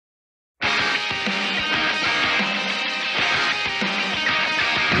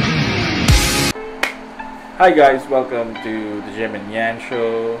Hi guys, welcome to the Jim and Yan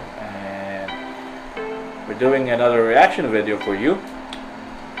show, and we're doing another reaction video for you.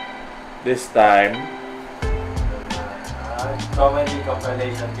 This time, comedy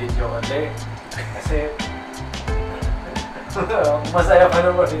compilation video ulit. Kasi masaya pa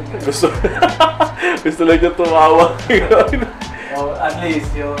naman rin. gusto lang niya tumawa. Oh, at least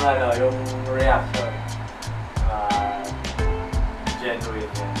yung yung reaction genuine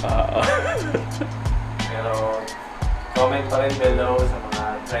yan. Pero comment pa rin below sa mga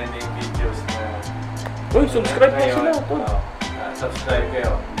trending videos na Uy, subscribe na sila. Subscribe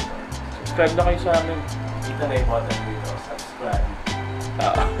kayo. Subscribe na kayo sa amin. Dito na yung button dito. Subscribe.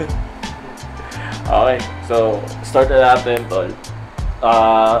 Okay, so start na natin, tol.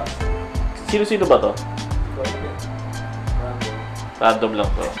 Sino-sino ba to? Random lang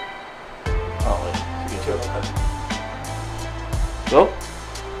to. Okay, sige, sure. Go?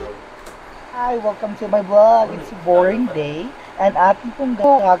 Hi, welcome to my vlog. It's a boring day. And atin pong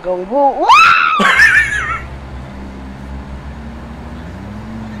gagawin mo.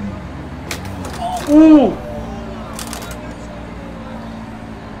 Ooh!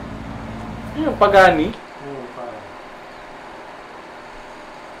 Yung pagani? Oo, parang.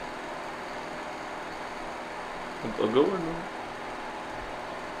 Mag-agaw, ano?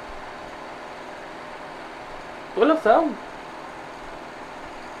 Walang sound.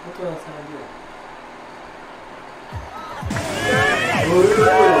 Ba't walang sound yun?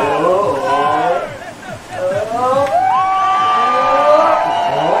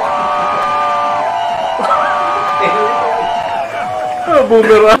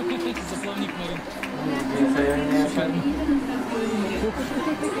 Boomerang.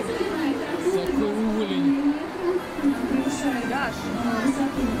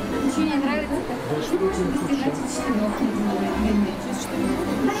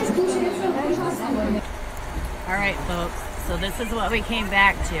 Alright folks, so this is what we came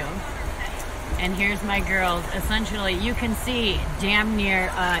back to. And here's my girls. Essentially, you can see damn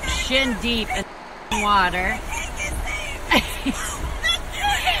near shin deep in water.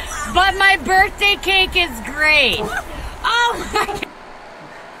 But my birthday cake is great. Oh my God.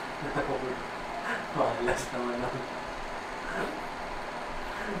 Malas naman lang.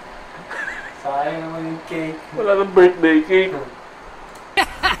 Sayang naman yung cake. Wala nang birthday cake.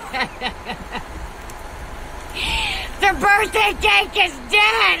 The birthday cake is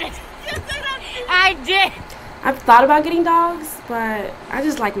dead! I did! I've thought about getting dogs, but I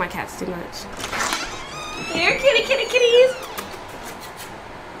just like my cats too much. Here, kitty, kitty, kitties!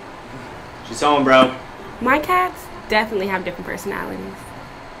 She's home, bro. My cats definitely have different personalities.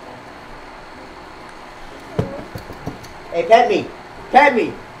 Hey, pet me! Pet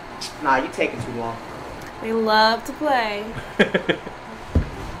me! Nah, you taking too long. They love to play.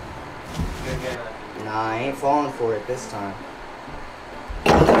 Nah, I ain't falling for it this time.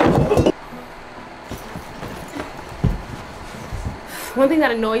 One thing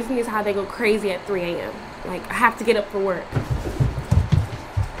that annoys me is how they go crazy at 3 a.m. Like, I have to get up for work.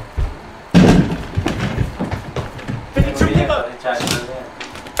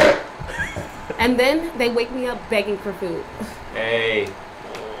 And then they wake me up begging for food. Hey.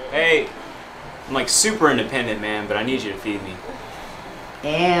 Hey. I'm like super independent, man, but I need you to feed me.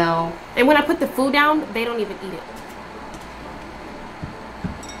 Ew. And when I put the food down, they don't even eat it.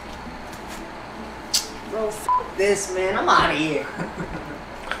 Bro, f this, man. I'm out of here.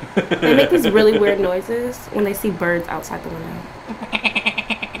 They make these really weird noises when they see birds outside the window.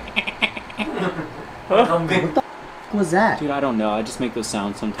 What the f was that? Dude, I don't know. I just make those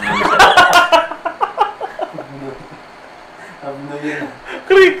sounds sometimes.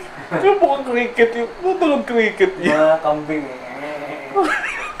 Cricket! Yung mukhang cricket yung... Butulong cricket yun. Mga kambing eh.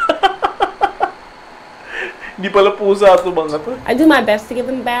 Hindi pala pusa ito mga to. I do my best to give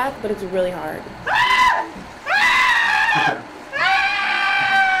them a bath, but it's really hard.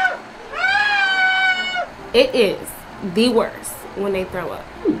 It is the worst when they throw up.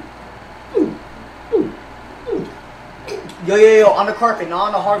 Yo, on the carpet, not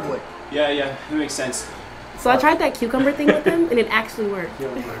on the hardwood. Yeah, that makes sense. So I tried that cucumber thing with them, and it actually worked.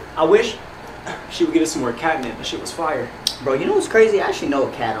 I wish she would get us some more catnip. That shit was fire. Bro, you know what's crazy? I actually know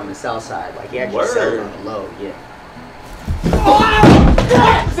a cat on the south side. Like, he actually sells on the low, yeah.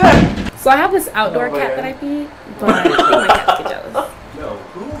 So I have this outdoor cat that I feed, but I think my cats get jealous. No,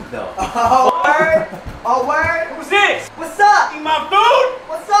 who though? Oh, word? Oh, word? Who's this? What's up? Eat my food?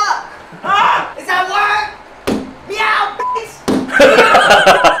 What's up? Ah! Is that word? Meow, bitch!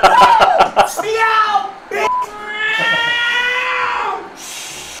 Meow, bitch!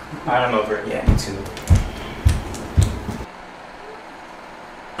 Alright, I'm over it. Yeah, me too.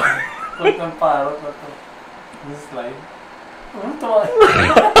 Huwag ng parot na to. Slide. Ano to?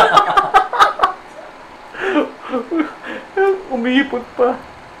 Umiipot pa.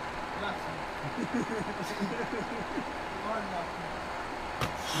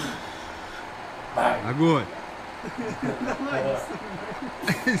 Огонь!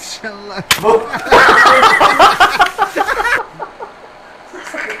 Inshallah.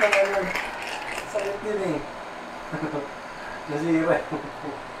 Sakit na ngayon. Sakit din eh. Nasira.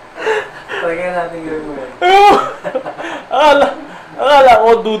 Tagay natin gawin mo yan. Akala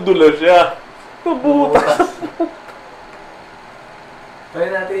ko dudula siya. Nabutas. Try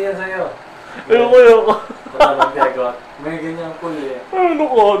natin yan sa'yo. Ayoko. Basta magdagot. May ganyang pool eh. Ano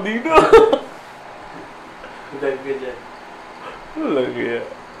ko? Di na. Dive ka dyan. Wala kaya.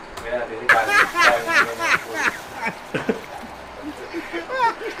 Kaya natin si Kali. Kaya ganyang pool.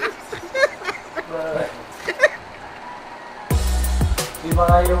 Di ba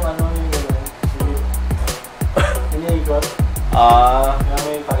nga yung ano yung iniikot? Kaya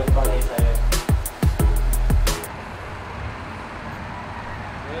may pakit-pakit sa'yo.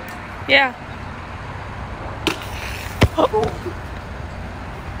 Yeah.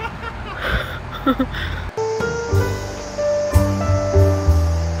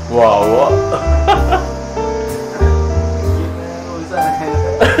 Wow.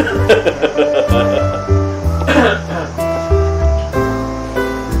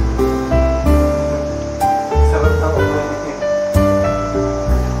 Sarap na ako.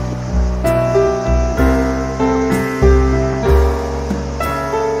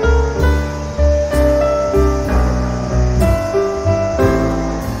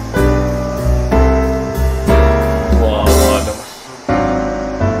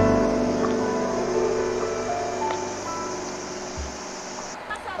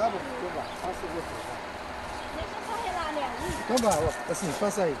 Então vá, ó, assim,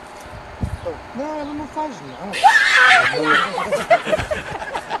 passa aí. Não, ela não faz não.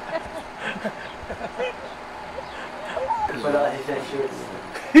 Wala kasi siya shorts.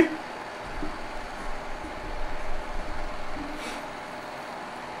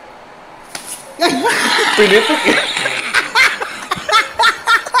 Pinitik eh.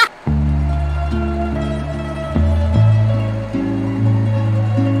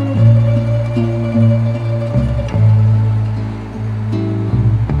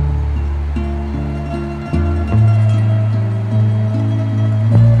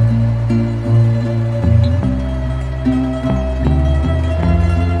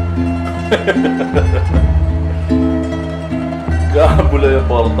 Gabula yung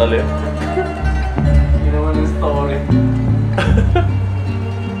portal eh. Hindi naman yung story.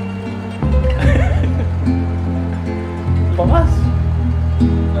 Bakas.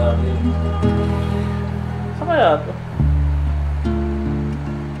 Grabe. Saan kaya ito?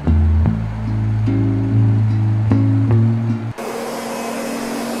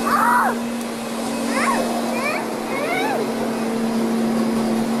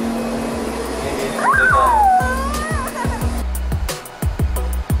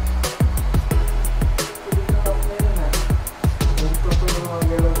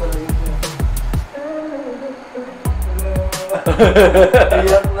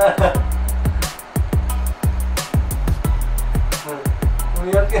 Iyak na.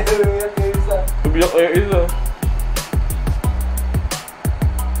 Umiyak ka isa. Umiyak kayo isa.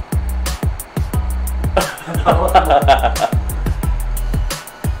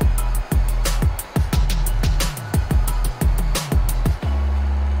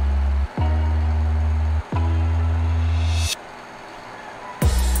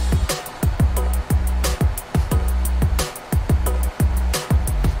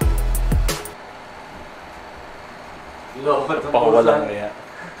 Pakawalan niya.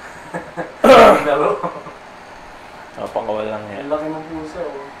 Laro. Pakawalan niya. Ang laki ng pusa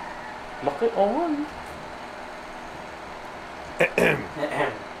oh. Laki, oo.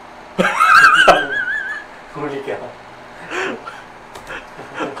 Huli ka.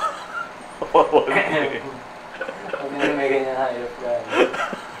 Pakawalan niya. Huwag na may ganyan hayop ka.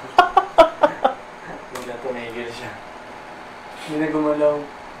 Hindi na tumigil siya. Hindi na gumalaw.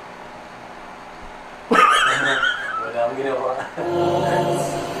 Wala akong ginawa.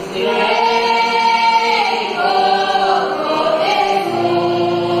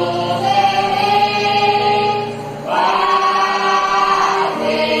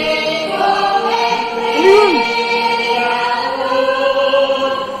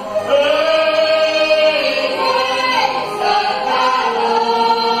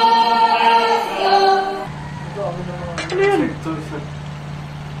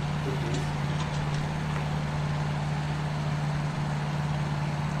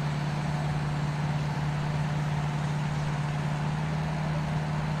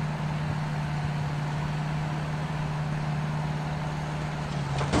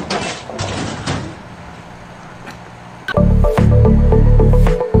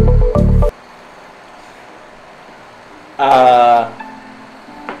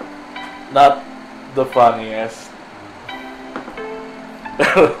 the funniest.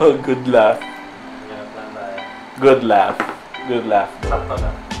 Good laugh. Ganap lang tayo. Good laugh. Good laugh. Sakto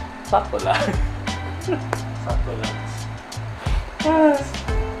lang. Sakto lang. Sakto lang.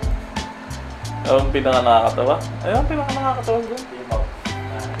 Ang pinaka nakakatawa? Ay, ang pinaka nakakatawa doon?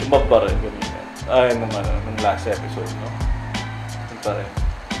 Yung mob pa rin kanina. Ay, nung last episode, no? Yun pa rin.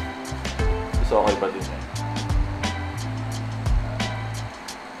 Mas okay pa din eh.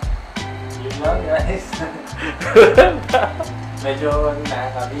 Yun lang, guys. Medyo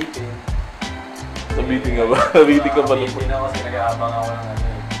nakakabitin. Nabiting ka ba? Nabiting ka ba? Nabitin ako kasi nag-aabang ako ng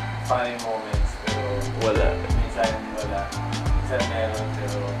funny moments. Pero Wala. minsan wala. Minsan meron,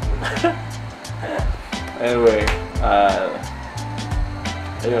 pero Anyway,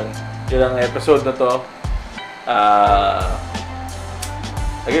 ayun. Yun ang episode na to.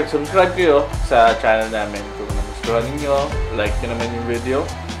 Again, subscribe kayo sa channel namin kung nagustuhan ninyo. Like nyo naman yung video.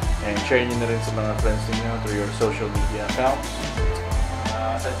 And share nyo na rin sa mga friends ninyo through your social media accounts.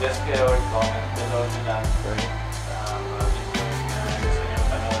 suggest kayo or comment below nyo lang sa mga videos na gusto nyo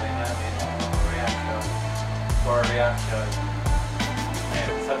panoorin natin o reaction.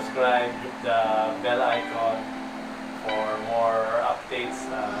 And subscribe, hit the bell icon for more updates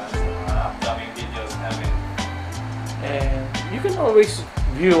sa mga upcoming videos namin. And you can always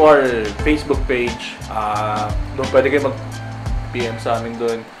view our Facebook page. Doon pwede kayo mag-PM sa amin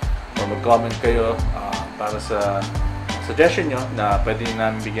doon or mag-comment kayo para sa suggestion nyo na pwede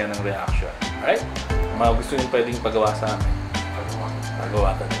namin bigyan ng reaction. Alright? Mga gusto nyo pwedeng pagawa sa amin.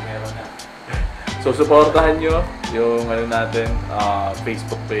 Pagawa ka din. Meron na. So, supportahan nyo yung natin,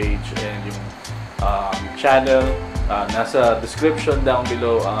 Facebook page and yung channel. Nasa description down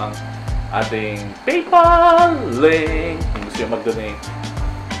below ang ating PayPal link kung gusto nyo mag-donate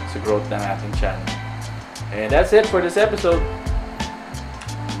sa growth ng ating channel. And that's it for this episode.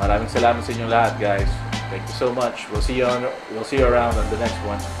 Maraming salamat sa inyong lahat, guys. Thank you so much. We'll see you around on the next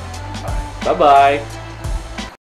one. Bye-bye.